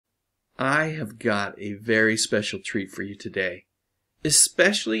I have got a very special treat for you today,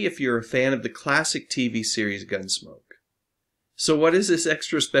 especially if you're a fan of the classic TV series Gunsmoke. So what is this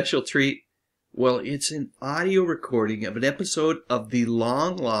extra special treat? Well, it's an audio recording of an episode of the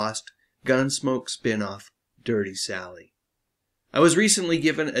long-lost Gunsmoke spinoff, Dirty Sally. I was recently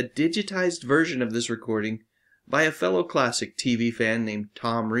given a digitized version of this recording by a fellow classic TV fan named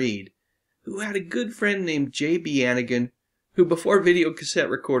Tom Reed, who had a good friend named J.B. Anigan, who before videocassette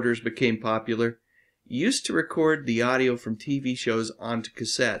recorders became popular, used to record the audio from TV shows onto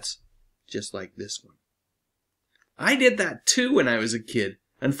cassettes, just like this one. I did that too when I was a kid.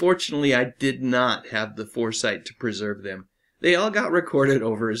 Unfortunately, I did not have the foresight to preserve them. They all got recorded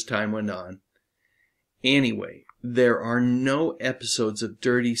over as time went on. Anyway, there are no episodes of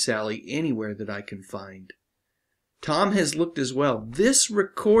Dirty Sally anywhere that I can find. Tom has looked as well. This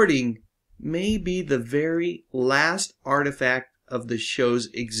recording may be the very last artifact of the show's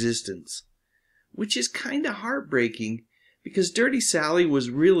existence, which is kind of heartbreaking because Dirty Sally was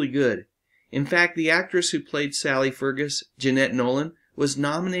really good. In fact, the actress who played Sally Fergus, Jeanette Nolan, was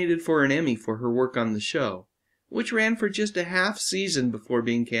nominated for an Emmy for her work on the show, which ran for just a half season before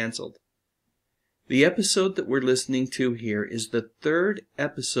being canceled. The episode that we're listening to here is the third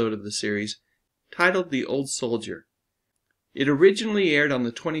episode of the series, titled The Old Soldier. It originally aired on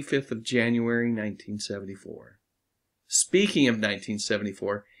the 25th of January, 1974. Speaking of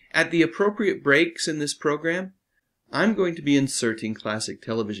 1974, at the appropriate breaks in this program, I'm going to be inserting classic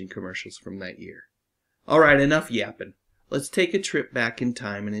television commercials from that year. Alright, enough yapping. Let's take a trip back in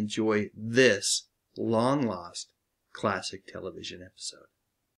time and enjoy this long-lost classic television episode.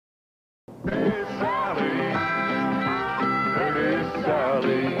 Dirty Sally, Dirty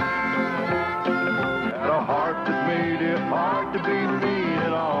Sally, had a heart that made it hard to be mean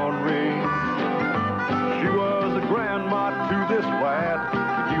and ornery. She was a grandma to this lad,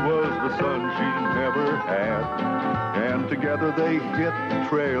 he was the son she never had, and together they hit the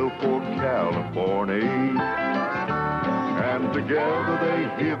trail for California. And together they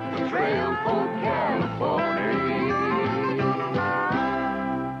hit the trail for California.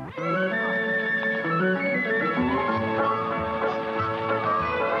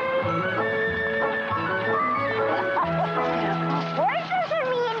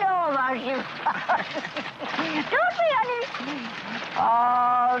 Don't be honest.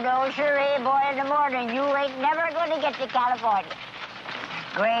 Oh, no, siree, boy, in the morning. You ain't never going to get to California.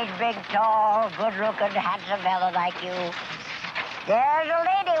 Great, big, tall, good-looking, handsome fella like you. There's a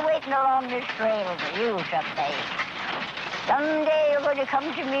lady waiting along this trail for you someday. Someday you're going to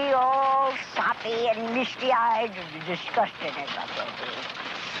come to me all soppy and misty-eyed and disgusting as I'm going to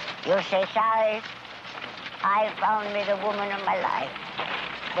be. You'll say, Sally, I found me the woman of my life.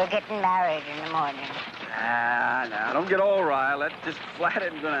 We're getting married in the morning. Now, don't get all riled. That just flat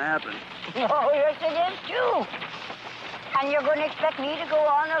isn't going to happen. Oh, yes, it is, too. And you're going to expect me to go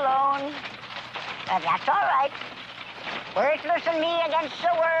on alone. That's all right. Worthless and me against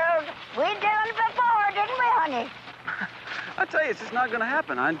the world. We did it before, didn't we, honey? I tell you, it's just not going to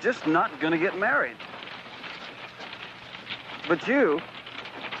happen. I'm just not going to get married. But you...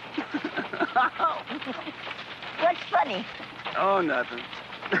 What's funny? Oh, nothing.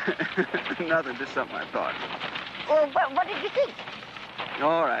 Nothing, just something I thought. Well, what did you think?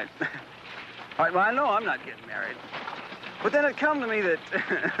 All right. All right, well, I know I'm not getting married. But then it come to me that...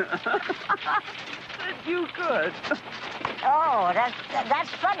 that you could. Oh, that's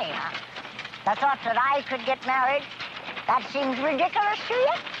funny, huh? The thought that I could get married, that seems ridiculous to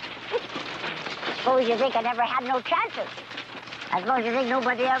you? Suppose you think I never had no chances. I suppose you think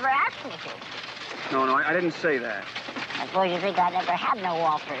nobody ever asked me to. No, I didn't say that. I suppose you think I never had no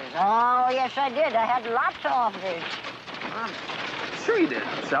offers. Oh, yes, I did. I had lots of offers. I'm sure you did,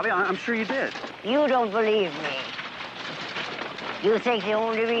 Sally. I'm sure you did. You don't believe me. You think the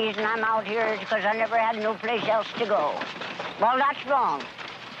only reason I'm out here is because I never had no place else to go. Well, that's wrong.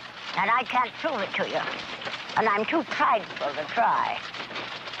 And I can't prove it to you. And I'm too prideful to try.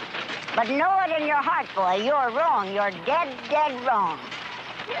 But know it in your heart, boy. You're wrong. You're dead, dead wrong.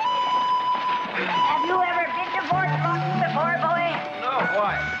 Have you ever been to Fort Lawton before, boy? No,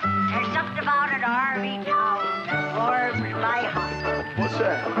 why? There's something about an Army town that warms my heart. What's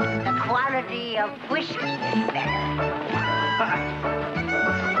that? The quality of whiskey is better.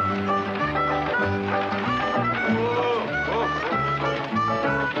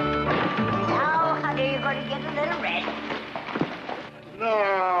 Now, honey, you're going to get a little rest.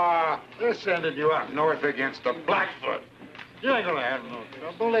 No, they're sending you up north against the Blackfoot. You ain't gonna have no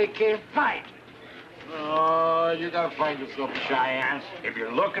trouble. They can't fight. Oh, you gotta find yourself Cheyennes if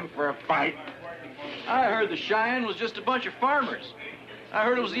you're looking for a fight. I heard the Cheyenne was just a bunch of farmers. I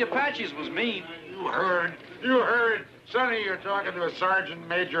heard it was the Apaches was mean. You heard. You heard. Sonny, you're talking to a sergeant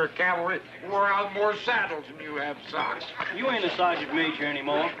major of cavalry who wore out more saddles than you have socks. You ain't a sergeant major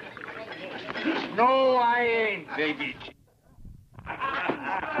anymore. No, I ain't, baby.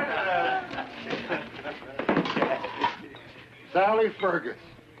 Sally Fergus.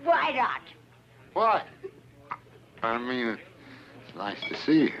 Why not? What? I mean, it's nice to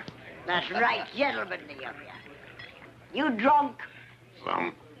see you. That's right, gentlemanly of you. You drunk?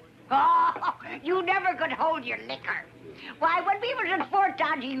 Some. Oh, you never could hold your liquor. Why, when we was at Fort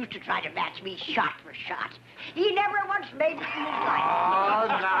Dodge, he used to try to match me shot for shot. He never once made me in his life. Oh,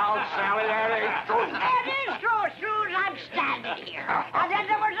 now, Sally, that ain't true. It is true, as true as I'm standing here. And then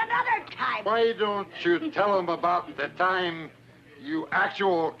there was another time. Why don't you tell him about the time you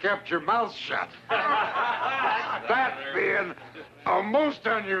actual kept your mouth shut? That being a most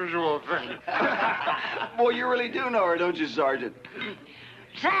unusual thing. Boy, you really do know her, don't you, Sergeant?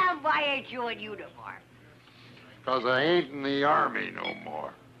 Sam, why ain't you in uniform? Because I ain't in the Army no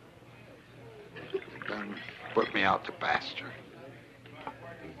more. Then put me out to pasture.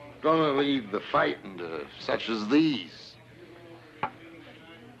 Gonna leave the fighting to such as these.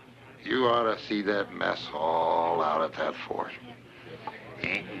 You ought to see that mess hall out at that fort.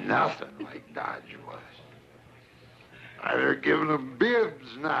 Ain't nothing like Dodge was. They're giving them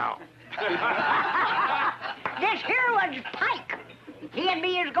bibs now. This here one's Pike. He and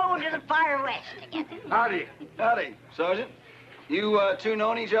me is going to the far west together. Howdy. Howdy, Sergeant. You two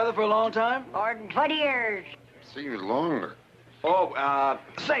known each other for a long time? More than 20 years. Seems longer. Oh,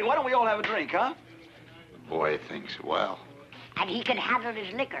 say, why don't we all have a drink, huh? The boy thinks well. And he can handle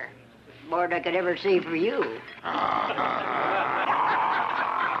his liquor. More than I could ever see for you.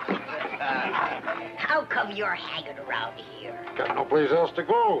 How come you're hanging around here? Got no place else to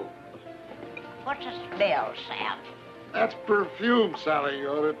go. What's the smell, Sam? That's perfume, Sally. You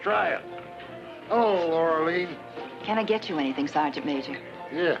ought to try it. Oh, Laureline. Can I get you anything, Sergeant Major?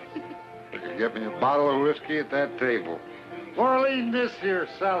 Yeah. You can get me a bottle of whiskey at that table. Laureline, this here,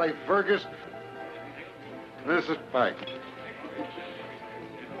 Sally Fergus. This is Pike.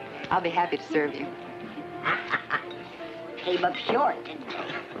 I'll be happy to serve you. Came up short, didn't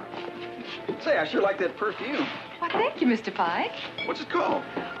it? Say, I sure like that perfume. Why, thank you, Mr. Pike. What's it called?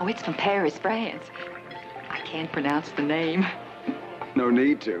 Oh, it's from Paris, France. I can't pronounce the name. No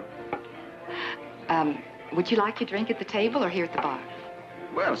need to. Would you like your drink at the table or here at the bar?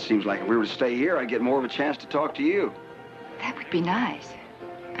 Well, it seems like if we were to stay here, I'd get more of a chance to talk to you. That would be nice.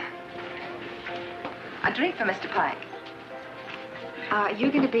 A drink for Mr. Pike. Are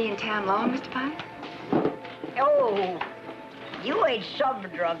you going to be in town long, Mr. Pike? Oh, you ain't some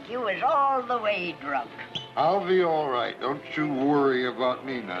drunk. You is all the way drunk. I'll be all right. Don't you worry about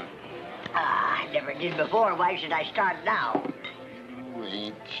me none. I never did before. Why should I start now? You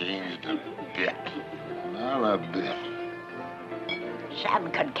ain't changed a bit. Not a bit.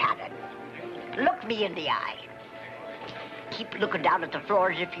 Sam Concannon, look me in the eye. Keep looking down at the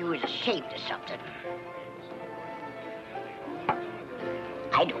floor as if you was ashamed of something.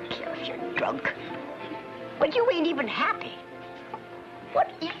 I don't care if you're drunk, but you ain't even happy. What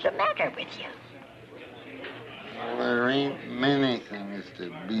is the matter with you? Well, there ain't many things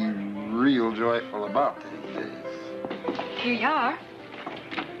to be real joyful about these days. Here you are.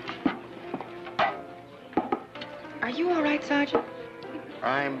 Are you all right, Sergeant?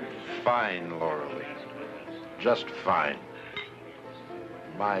 I'm fine, Laureline. Just fine.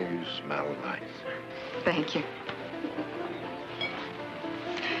 My, you smell nice. Thank you.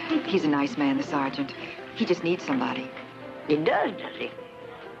 He's a nice man, the sergeant. He just needs somebody. He does he?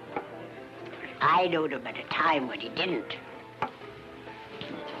 I knowed him at a time when he didn't.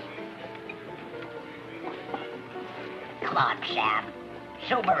 Come on, Sam.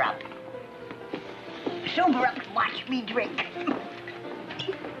 Sober up. Sober up and watch me drink.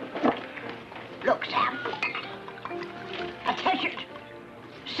 Look, Sam. Attention.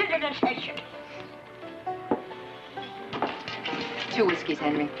 Sit at attention. 2 whiskeys,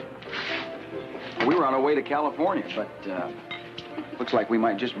 Henry. We were on our way to California, but looks like we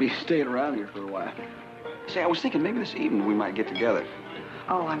might just be staying around here for a while. Say, I was thinking maybe this evening we might get together.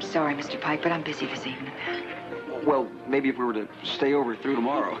 Oh, I'm sorry, Mr. Pike, but I'm busy this evening. Well, maybe if we were to stay over through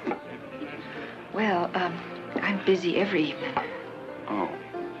tomorrow. Well, I'm busy every evening. Oh.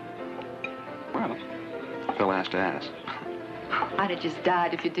 Well, Phil has to ask. I'd have just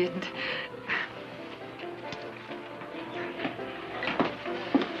died if you didn't.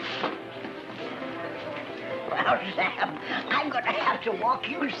 Well, Sam, I'm going to have to walk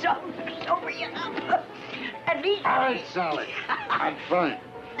you some to sober you up. At least... All right, Sally. I'm fine.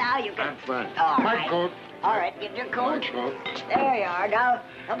 Now you can... I'm fine. All My right. coat. All right, get your coat. There you are. Now,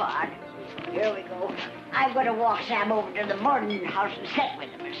 come on. Here we go. I'm going to walk Sam over to the boarding house and sit with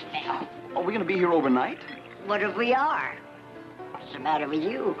him a spell. Are we going to be here overnight? What if we are? What's the matter with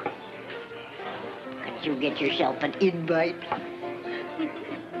you? Couldn't you get yourself an invite?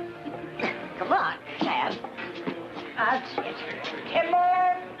 Come on, Sam. That's it.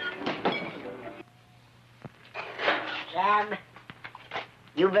 Timber! Sam,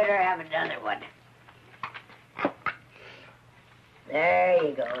 you better have another one. There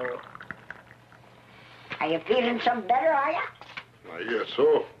you go. Are you feeling some better, are you? I guess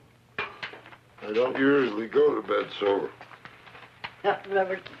so. I don't usually go to bed sober. There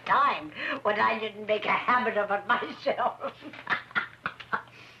was a time when I didn't make a habit of it myself.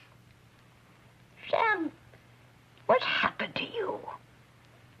 Sam, what happened to you?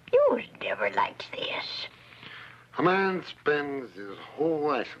 You was never like this. A man spends his whole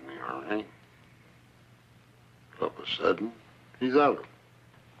life in the Army. All of a sudden, he's out of it.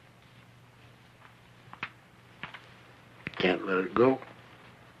 Can't let it go.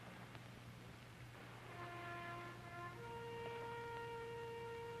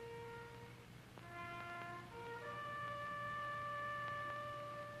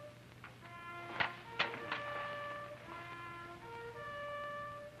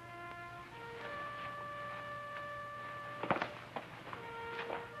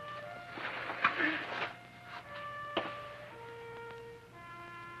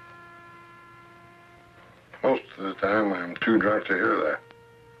 Most of the time, I'm too drunk to hear that.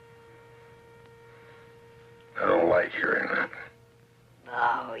 I don't like hearing that.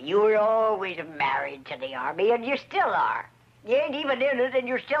 Oh, you were always married to the Army, and you still are. You ain't even in it, and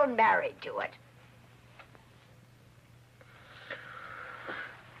you're still married to it.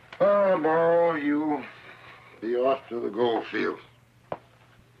 Well, tomorrow you be off to the gold field.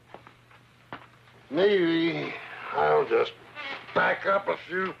 Maybe I'll just pack up a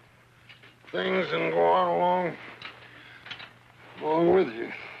few things and go on along with you.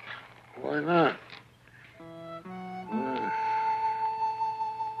 Why not?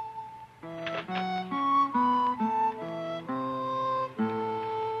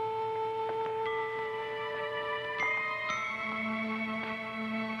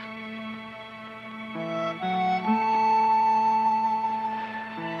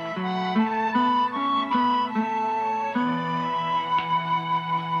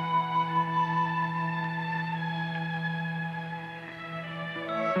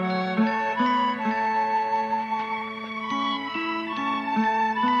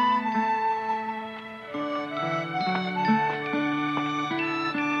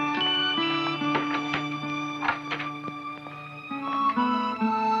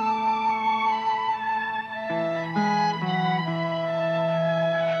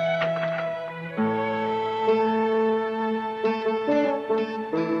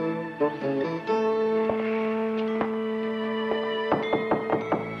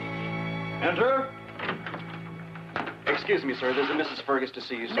 Enter. Excuse me, sir. There's a Mrs. Fergus to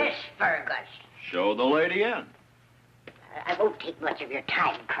see you, sir. Miss Fergus. Show the lady in. I won't take much of your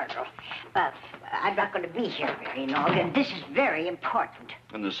time, Colonel. I'm not going to be here very long, and this is very important.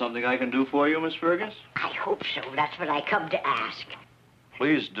 And there's something I can do for you, Miss Fergus? I hope so. That's what I come to ask.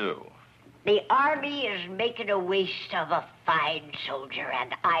 Please do. The Army is making a waste of a fine soldier,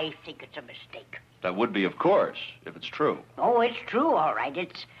 and I think it's a mistake. That would be, of course, if it's true. Oh, it's true, all right.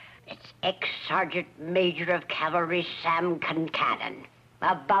 It's ex-Sergeant Major of Cavalry Sam Concannon.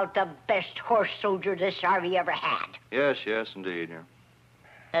 About the best horse soldier this Army ever had. Yes, indeed, yeah.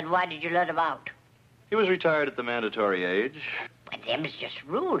 Then why did you let him out? He was retired at the mandatory age. But them's just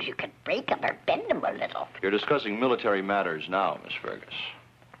rules. You can break them or bend them a little. You're discussing military matters now, Miss Fergus.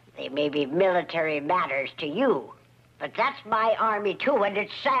 They may be military matters to you, but that's my Army, too, and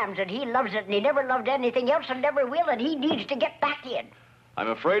it's Sam's, and he loves it, and he never loved anything else and never will, and he needs to get back in. I'm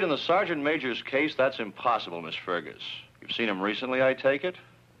afraid in the Sergeant Major's case, that's impossible, Miss Fergus. You've seen him recently, I take it?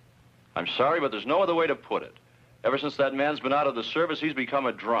 I'm sorry, but there's no other way to put it. Ever since that man's been out of the service, he's become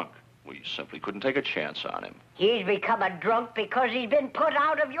a drunk. We simply couldn't take a chance on him. He's become a drunk because he's been put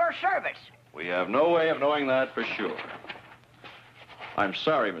out of your service. We have no way of knowing that for sure. I'm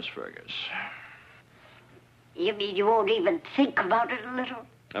sorry, Miss Fergus. You mean you won't even think about it a little?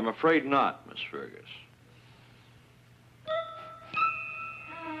 I'm afraid not, Miss Fergus.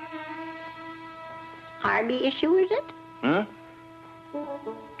 Army issue, is it? Huh?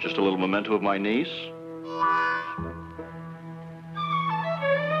 Just a little memento of my niece.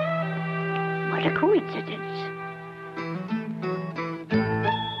 What a coincidence.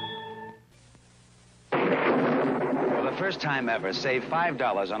 For the first time ever, save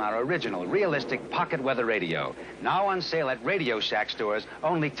 $5 on our original, realistic pocket weather radio. Now on sale at Radio Shack stores,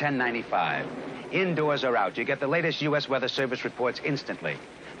 only $10.95. Indoors or out, you get the latest U.S. Weather Service reports instantly.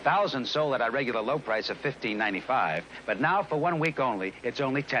 Thousands sold at our regular low price of $15.95, but now for 1 week only, it's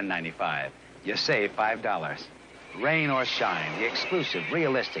only $10.95. You save $5. Rain or shine, the exclusive,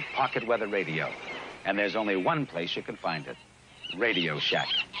 realistic pocket weather radio. And there's only one place you can find it. Radio Shack.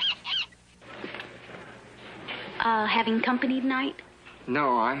 Having company tonight?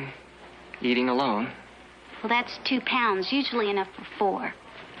 No, I'm eating alone. Well, that's £2, usually enough for 4.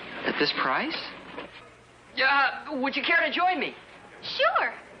 At this price? Would you care to join me?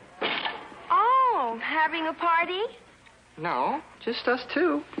 Sure. Oh, having a party? No, just us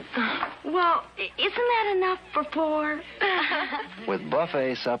two. Well, isn't that enough for 4? With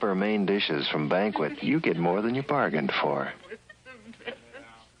buffet supper main dishes from Banquet, you get more than you bargained for.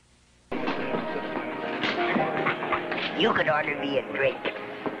 You can order me a drink.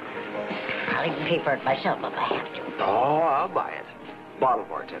 I'll even pay for it myself if I have to. Oh, I'll buy it. Bottle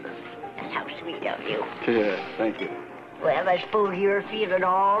bartender. That's how sweet of you. Yeah, thank you. Well, I suppose you're feeling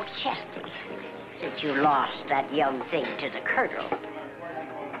all chesty since you lost that young thing to the Colonel.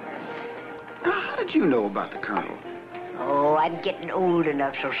 How did you know about the Colonel? Oh, I'm getting old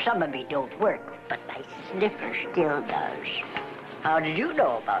enough so some of me don't work, but my sniffer still does. How did you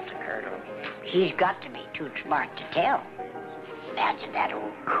know about the Colonel? He's got to be too smart to tell. Imagine that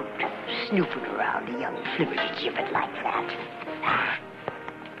old coot snooping around a young flibberty-gibbet like that.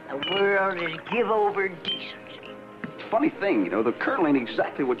 The world is give over decency. Funny thing, you know, the Colonel ain't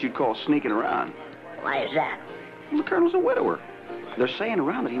exactly what you'd call sneaking around. Why is that? Well, the Colonel's a widower. They're saying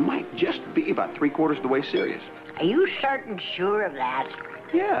around that he might just be about 3/4 of the way serious. Are you certain sure of that?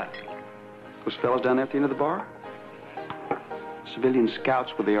 Yeah. Those fellas down there at the end of the bar? Civilian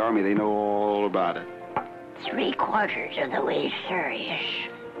scouts with the Army, they know all about it. 3/4 of the way serious.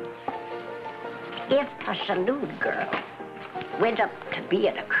 If a saloon girl went up to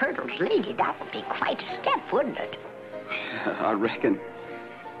being a colonel's lady, that would be quite a step, wouldn't it? I reckon.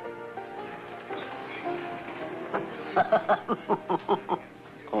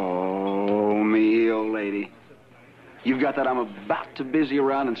 Oh, me, old lady. You've got that I'm about to busy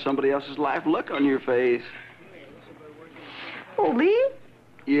around in somebody else's life look on your face. Oh, me?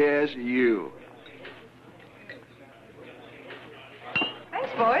 Yes, you.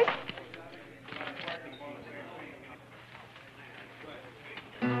 Thanks, boys.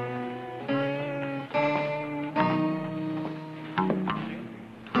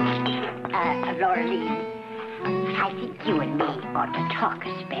 Laureline, I think you and me ought to talk a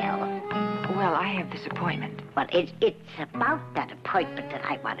spell. Well, I have this appointment. Well, it's about that appointment that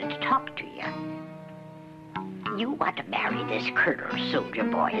I wanted to talk to you. You want to marry this Colonel Soldier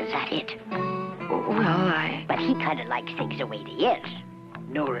Boy, is that it? Well, But he kind of likes things the way he is.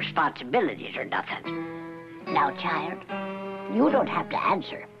 No responsibilities or nothing. Now, child, you don't have to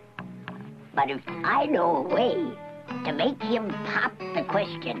answer. But if I know a way to make him pop the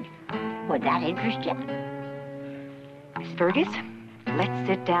question, would that interest you? Miss Fergus, let's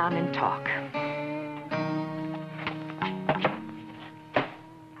sit down and talk.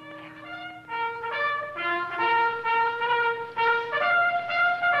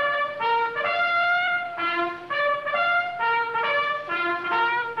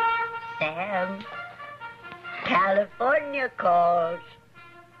 Sam, California calls.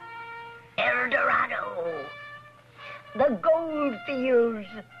 El Dorado. The gold fields.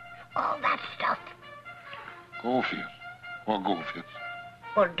 All that stuff. Goldfields? What goldfields?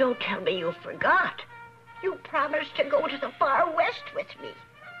 Well, don't tell me you forgot. You promised to go to the far west with me.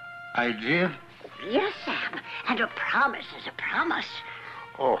 I did? Yes, Sam. And a promise is a promise.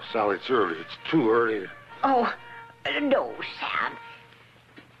 Oh, Sally, it's early. It's too early. Oh, no, Sam.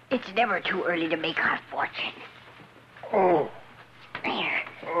 It's never too early to make our fortune. Oh. There.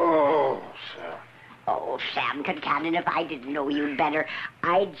 Oh, Sam. Oh, Sam Concannon, if I didn't know you better,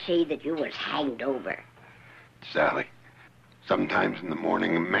 I'd say that you was hanged over. Sally, sometimes in the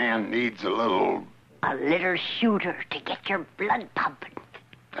morning a man needs a little shooter to get your blood pumping.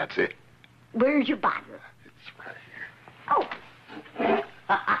 That's it. Where's your bottle? It's right here. Oh.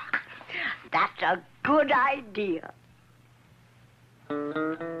 That's a good idea.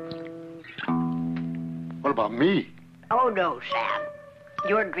 What about me? Oh, no, Sam.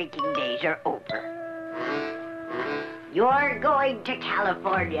 Your drinking days are over. You're going to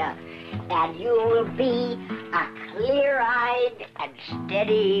California, and you will be a clear-eyed and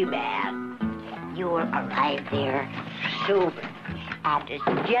steady man. You will arrive there sober and as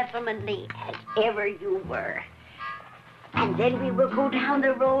gentlemanly as ever you were. And then we will go down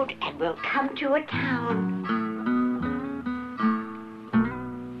the road and we'll come to a town.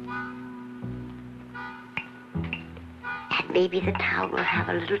 Maybe the town will have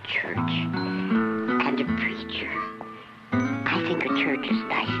a little church and a preacher. I think a church is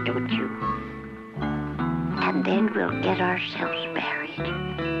nice, don't you? And then we'll get ourselves married.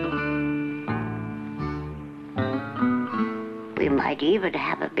 We might even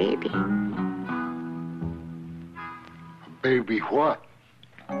have a baby. Baby what?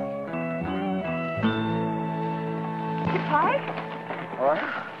 Pike? What?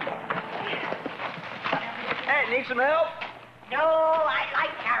 Hey, need some help? No, I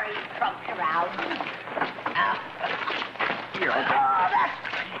like carrying trunks around. Here, I'll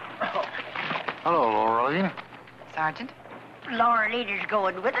Hello, Laureline. Sergeant? Laureline is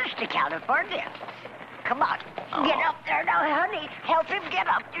going with us to California. Come on, get up there now, honey. Help him get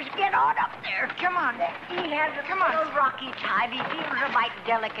up. Just get on up there. Come on. He has a little rocky time. He feels a mite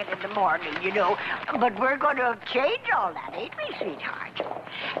delicate in the morning, you know. But we're going to change all that, ain't we, sweetheart?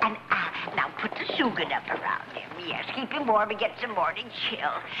 And now put the sugan up around him. Yes, keep him warm and get some morning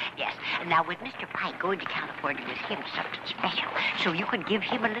chill. Yes, and now with Mr. Pike going to California with him, something special. So you could give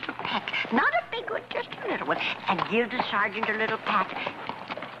him a little peck. Not a big one, just a little one. And give the sergeant a little pat.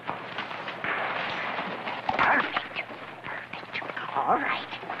 Perfect. All right.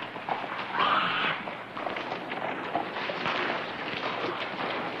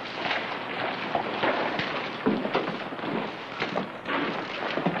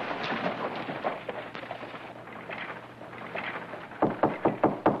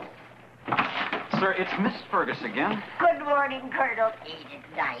 Sir, it's Miss Fergus again. Good morning, Colonel. Ain't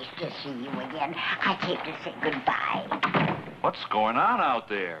it nice to see you again? I came to say goodbye. What's going on out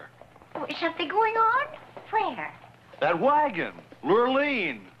there? Oh, is something going on? Where? That wagon.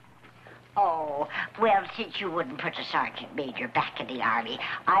 Lurleen. Oh, well, since you wouldn't put the sergeant major back in the Army,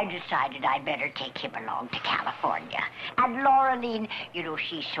 I decided I'd better take him along to California. And Laureline, you know,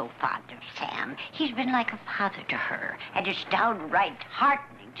 she's so fond of Sam. He's been like a father to her, and it's downright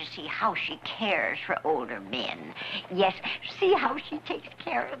heartening to see how she cares for older men. Yes, see how she takes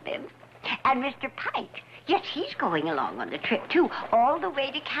care of them. And Mr. Pike, yes, he's going along on the trip, too, all the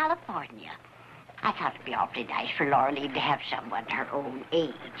way to California. I thought it'd be awfully nice for Laureline to have someone her own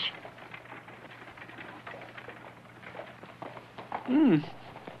age.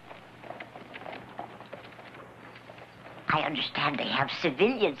 I understand they have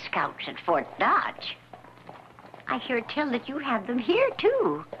civilian scouts at Fort Dodge. I hear tell that you have them here,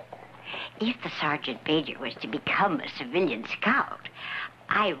 too. If the sergeant major was to become a civilian scout,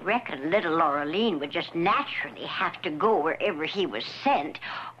 I reckon little Laureline would just naturally have to go wherever he was sent,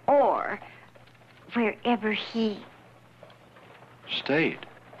 or wherever he Stayed.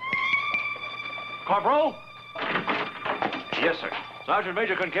 Corporal? Yes, sir. Sergeant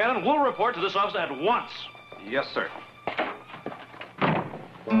Major Concannon will report to this office at once. Yes, sir.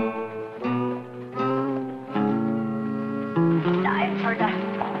 Time for the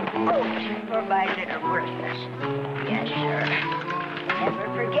oats for my little worthless. Yes, sir. Never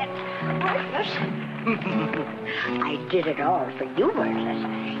forget worthless. I did it all for you,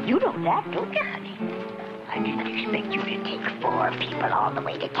 worthless. You know that, don't you, honey? I didn't expect you to take 4 people all the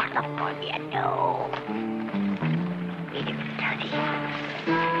way to California, no. Wait a minute, honey.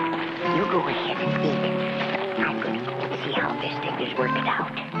 You go ahead and eat. I'm going to go and see how this thing is working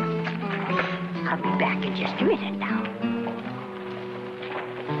out. I'll be back in just a minute now.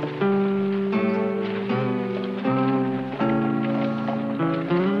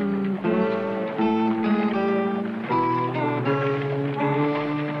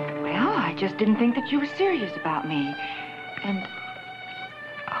 Well, I just didn't think that you were serious about me. And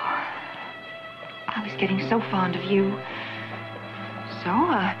I was getting so fond of you. So,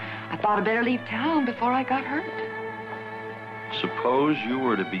 I thought I'd better leave town before I got hurt. Suppose you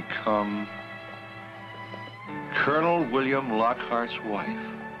were to become Colonel William Lockhart's wife.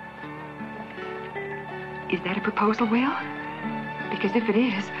 Is that a proposal, Will? Because if it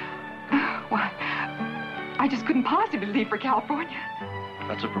is, why, I just couldn't possibly leave for California.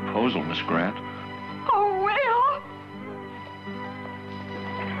 That's a proposal, Miss Grant. Oh, Will!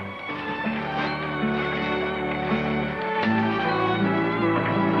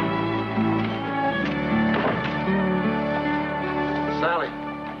 Sally.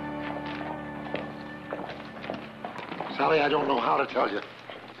 Sally, I don't know how to tell you.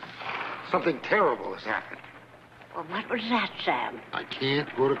 Something terrible has happened. Well, what was that, Sam? I can't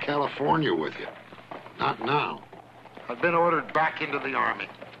go to California with you. Not now. I've been ordered back into the Army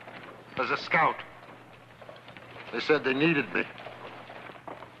as a scout. They said they needed me.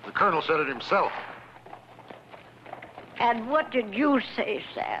 The colonel said it himself. And what did you say,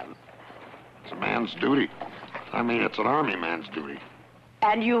 Sam? It's a man's duty. I mean, it's an Army man's duty.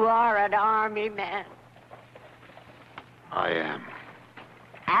 And you are an Army man. I am.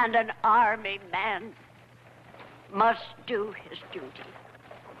 And an army man must do his duty.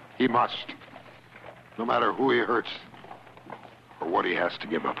 He must. No matter who he hurts or what he has to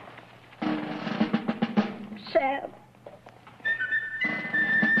give up. Sam,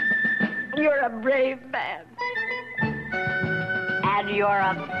 you're a brave man. And you're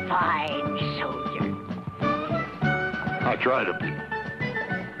a fine soldier. I try to be.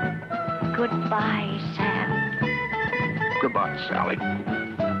 Goodbye, Sam. Goodbye, Sally.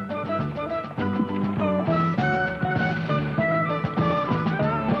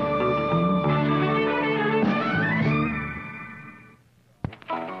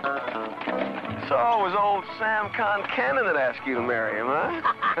 So it was old Sam Concannon that asked you to marry him, huh?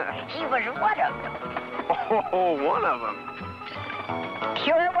 He was one of them. Oh, one of them.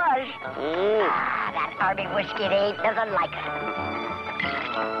 Sure was. That army whiskey, there ain't nothing like it.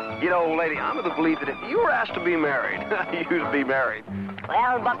 You know, old lady, I'm of the belief that if you were asked to be married, you'd be married.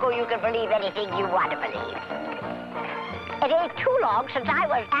 Well, Bucko, you can believe anything you want to believe. It ain't too long since I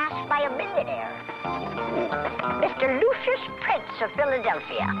was asked by a millionaire. Mr. Lucius Prince of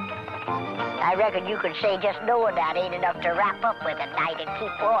Philadelphia. I reckon you could say just knowing that ain't enough to wrap up with at night and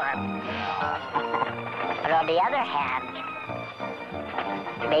keep warm. But on the other hand,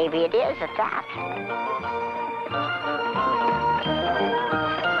 maybe it is at that.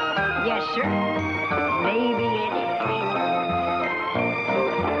 Yes, sir. Maybe it is.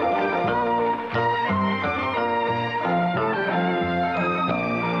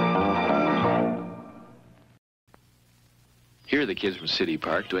 Here are the kids from City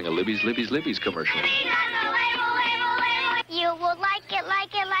Park doing a Libby's commercial. You will like it,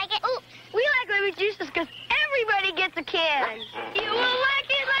 like it, like it. Ooh, we like Libby juices because everybody gets a can. You will like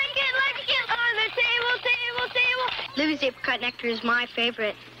it, like it, like it. On the table, table, table. Libby's apricot nectar is my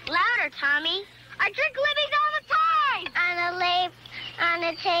favorite. Louder, Tommy. I drink Libby's all the time. On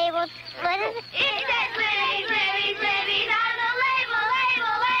the table. What is it? It says Libby's on the label.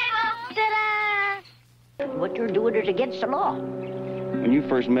 Ta-da! What you're doing is against the law. When you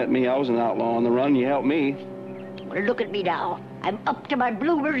first met me, I was an outlaw on the run. You helped me. Well, look at me now. I'm up to my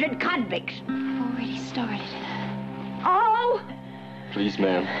bloomers in convicts. Already started. Oh! Please,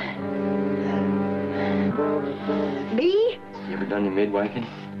 ma'am. Me? You ever done your midwiking?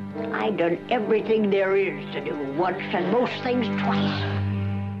 I done everything there is to do once and most things twice.